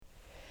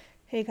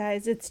Hey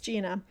guys, it's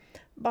Gina.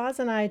 Boz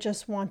and I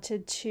just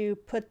wanted to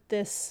put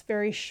this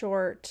very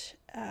short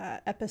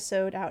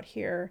episode out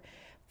here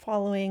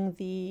following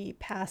the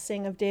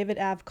passing of David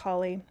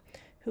Avcali,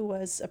 who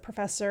was a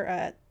professor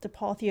at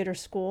DePaul Theater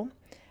School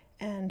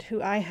and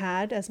who I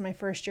had as my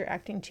first year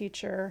acting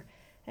teacher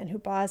and who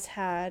Boz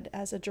had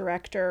as a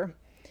director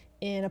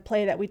in a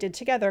play that we did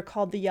together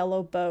called The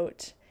Yellow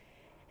Boat.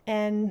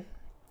 And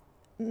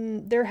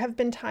there have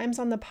been times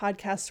on the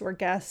podcast where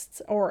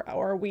guests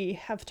or we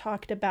have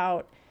talked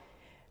about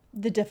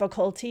the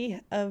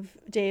difficulty of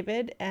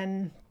David,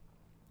 and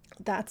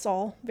that's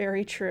all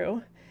very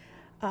true.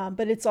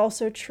 But it's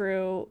also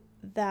true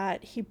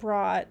that he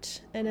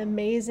brought an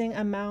amazing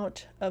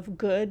amount of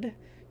good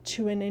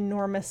to an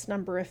enormous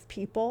number of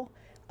people,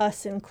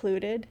 us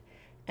included.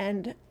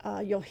 And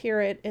you'll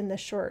hear it in the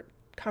short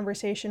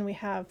conversation we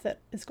have that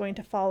is going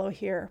to follow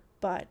here.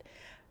 But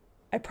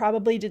I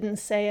probably didn't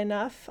say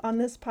enough on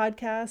this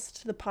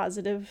podcast, the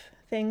positive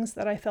things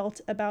that I felt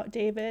about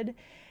David.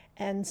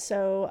 And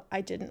so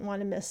I didn't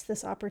want to miss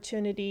this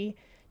opportunity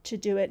to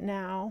do it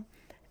now.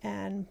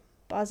 And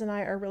Boz and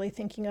I are really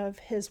thinking of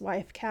his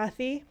wife,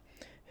 Kathy,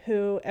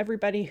 who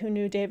everybody who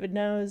knew David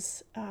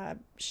knows,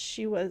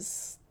 she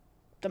was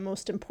the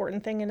most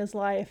important thing in his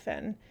life.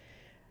 And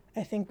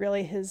I think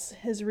really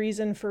his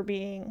reason for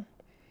being,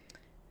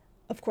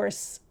 of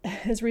course,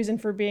 his reason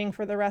for being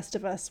for the rest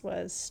of us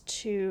was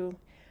to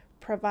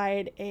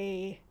provide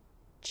a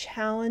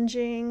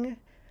challenging,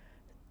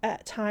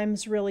 at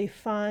times really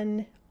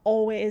fun,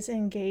 always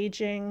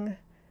engaging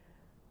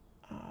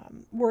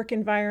work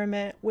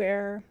environment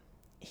where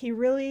he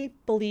really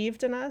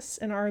believed in us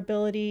and our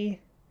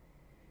ability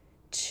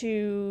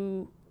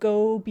to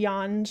go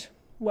beyond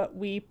what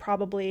we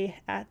probably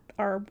at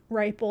our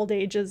ripe old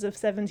ages of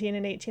 17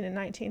 and 18 and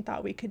 19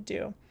 thought we could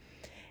do.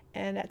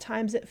 And at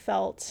times it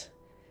felt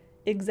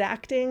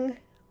exacting,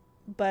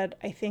 but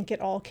I think it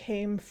all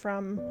came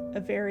from a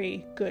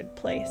very good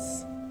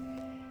place.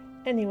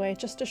 Anyway,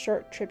 just a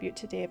short tribute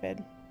to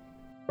David.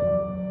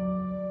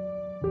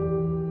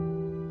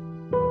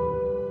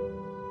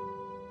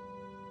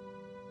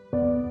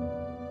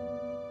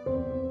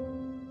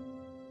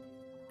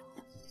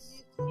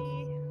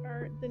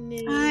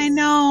 I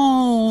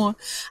know.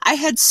 I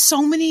had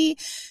so many.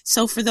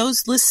 So for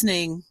those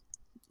listening,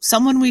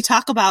 someone we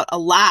talk about a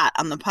lot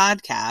on the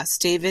podcast,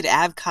 David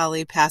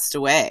Avcali, passed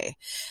away.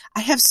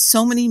 I have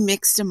so many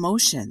mixed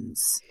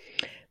emotions.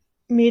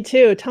 Me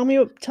too. Tell me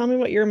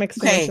what your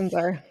mixed emotions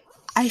are.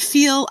 I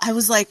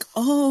was like,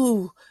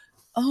 I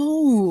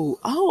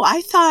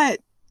thought,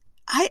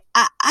 I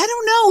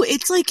don't know.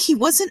 It's like he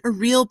wasn't a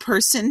real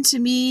person to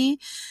me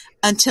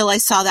until I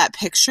saw that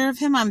picture of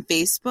him on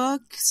Facebook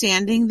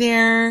standing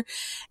there,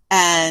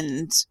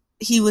 and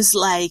he was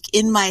like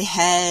in my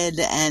head.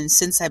 And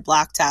since I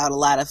blocked out a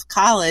lot of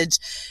college,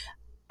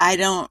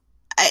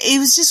 it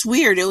was just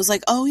weird. It was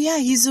like, oh yeah,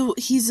 he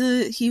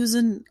was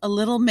a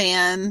little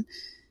man,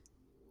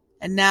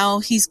 and now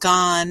he's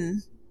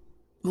gone.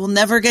 We'll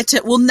never get to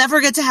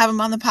have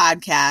him on the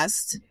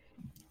podcast.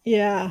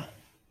 Yeah.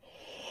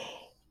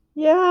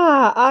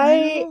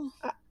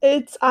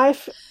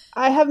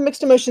 I have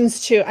mixed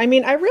emotions too. I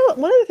mean,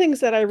 one of the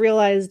things that I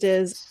realized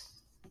is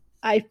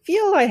I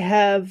feel I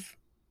have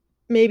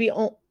maybe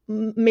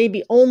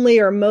only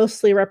or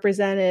mostly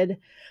represented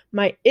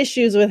my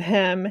issues with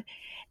him,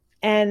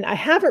 and I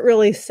haven't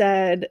really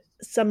said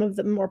some of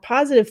the more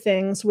positive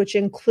things, which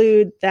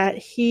include that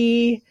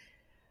he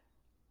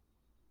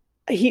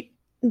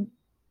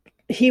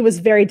was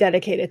very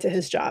dedicated to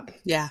his job.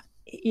 Yeah.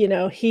 You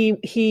know,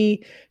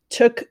 he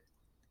took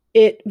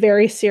it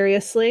very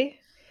seriously.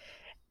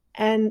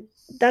 And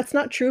that's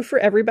not true for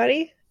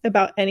everybody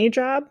about any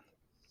job.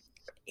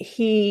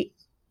 He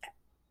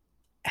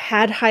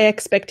had high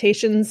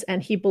expectations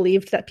and he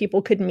believed that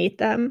people could meet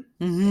them.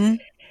 Mm-hmm.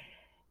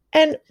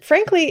 And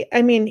frankly,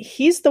 I mean,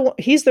 he's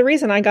the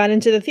reason I got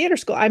into the theater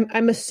school.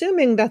 I'm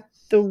assuming that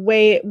the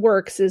way it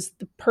works is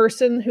the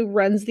person who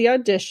runs the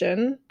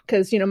audition,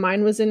 because, you know,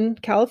 mine was in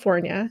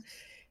California,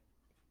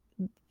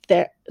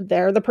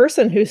 they're the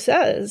person who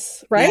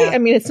says, right? Yeah. I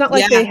mean, it's not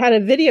like they had a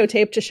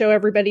videotape to show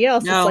everybody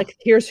else. No. It's like,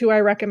 here's who I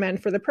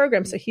recommend for the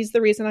program. So he's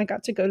the reason I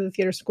got to go to the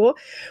theater school,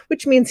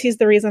 which means he's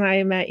the reason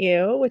I met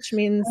you, which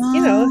means, you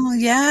know.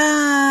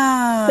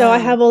 Yeah. So I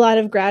have a lot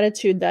of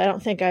gratitude that I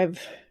don't think I've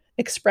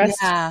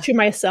expressed to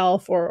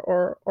myself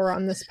or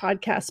on this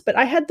podcast. But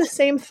I had the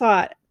same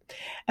thought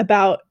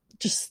about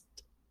just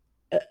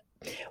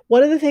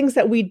one of the things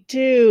that we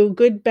do,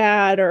 good,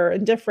 bad, or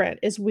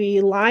indifferent, is we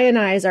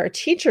lionize our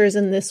teachers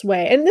in this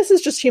way. And this is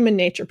just human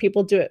nature.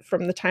 People do it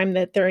from the time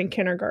that they're in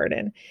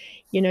kindergarten.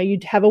 You know,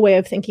 you'd have a way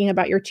of thinking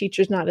about your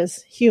teachers not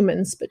as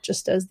humans, but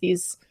just as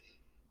these,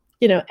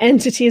 you know,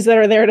 entities that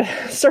are there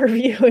to serve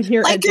you in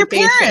your education.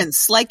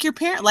 Like your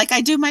parents, like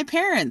I do my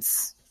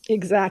parents.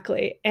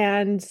 Exactly.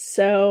 And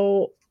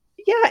so,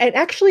 yeah, and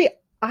actually,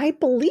 I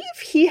believe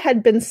he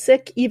had been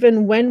sick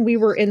even when we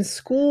were in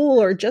school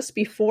or just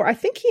before. I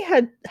think he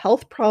had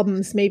health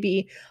problems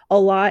maybe a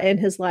lot in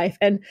his life.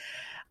 And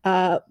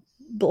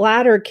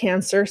bladder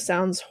cancer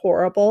sounds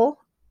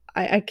horrible.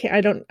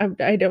 I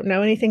don't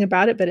know anything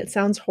about it, but it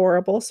sounds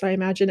horrible. So I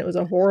imagine it was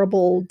a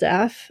horrible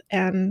death.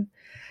 And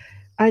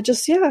I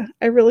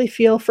really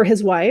feel for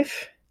his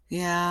wife.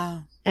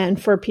 Yeah.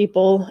 And for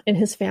people in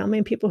his family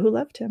and people who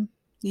loved him.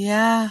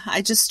 Yeah,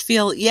 I just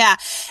feel, yeah.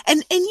 And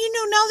now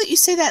that you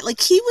say that, like,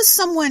 he was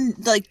someone,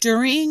 like,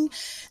 during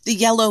the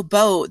Yellow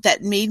Boat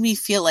that made me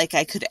feel like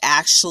I could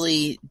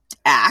actually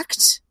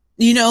act,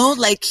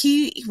 like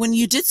when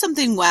you did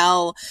something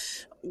well,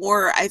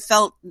 or I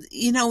felt,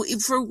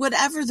 for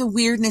whatever the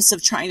weirdness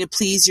of trying to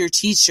please your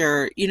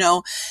teacher,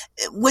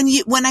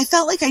 when I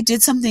felt like I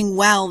did something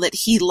well that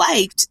he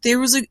liked, there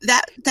was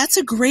that's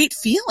a great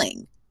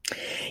feeling.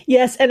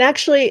 Yes. And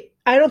actually,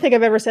 I don't think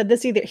I've ever said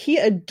this either. He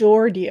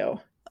adored you.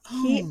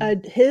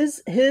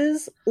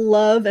 His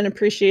love and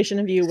appreciation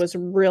of you was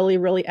really,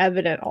 really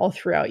evident all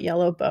throughout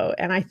Yellow Boat.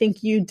 And I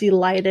think you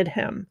delighted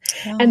him.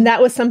 And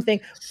that was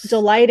something,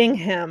 delighting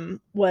him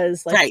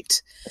was like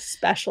right. a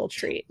special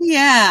treat.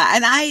 Yeah.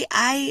 And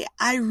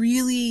I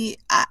really,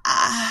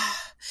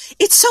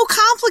 it's so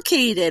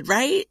complicated,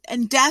 right?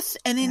 And death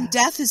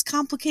is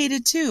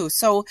complicated too.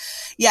 So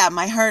yeah,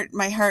 my heart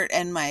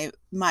and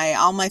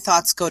all my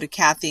thoughts go to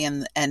Kathy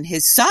and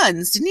his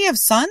sons. Didn't he have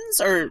sons?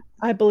 Or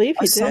I believe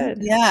he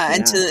did. Yeah.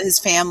 And to his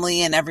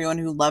family and everyone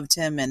who loved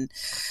him. And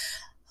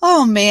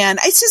oh man,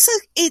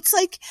 it's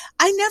like,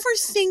 I never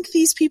think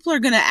these people are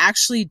going to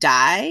actually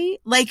die.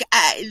 Like,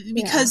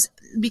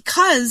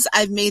 because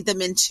I've made them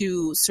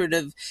into sort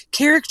of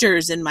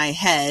characters in my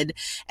head,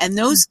 and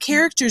those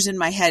characters in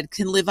my head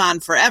can live on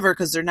forever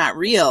because they're not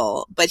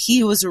real. But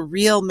he was a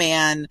real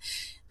man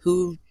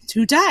who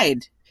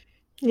died.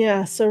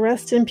 Yeah. So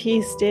rest in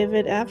peace,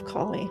 David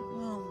Avcoli.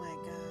 Oh my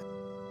God.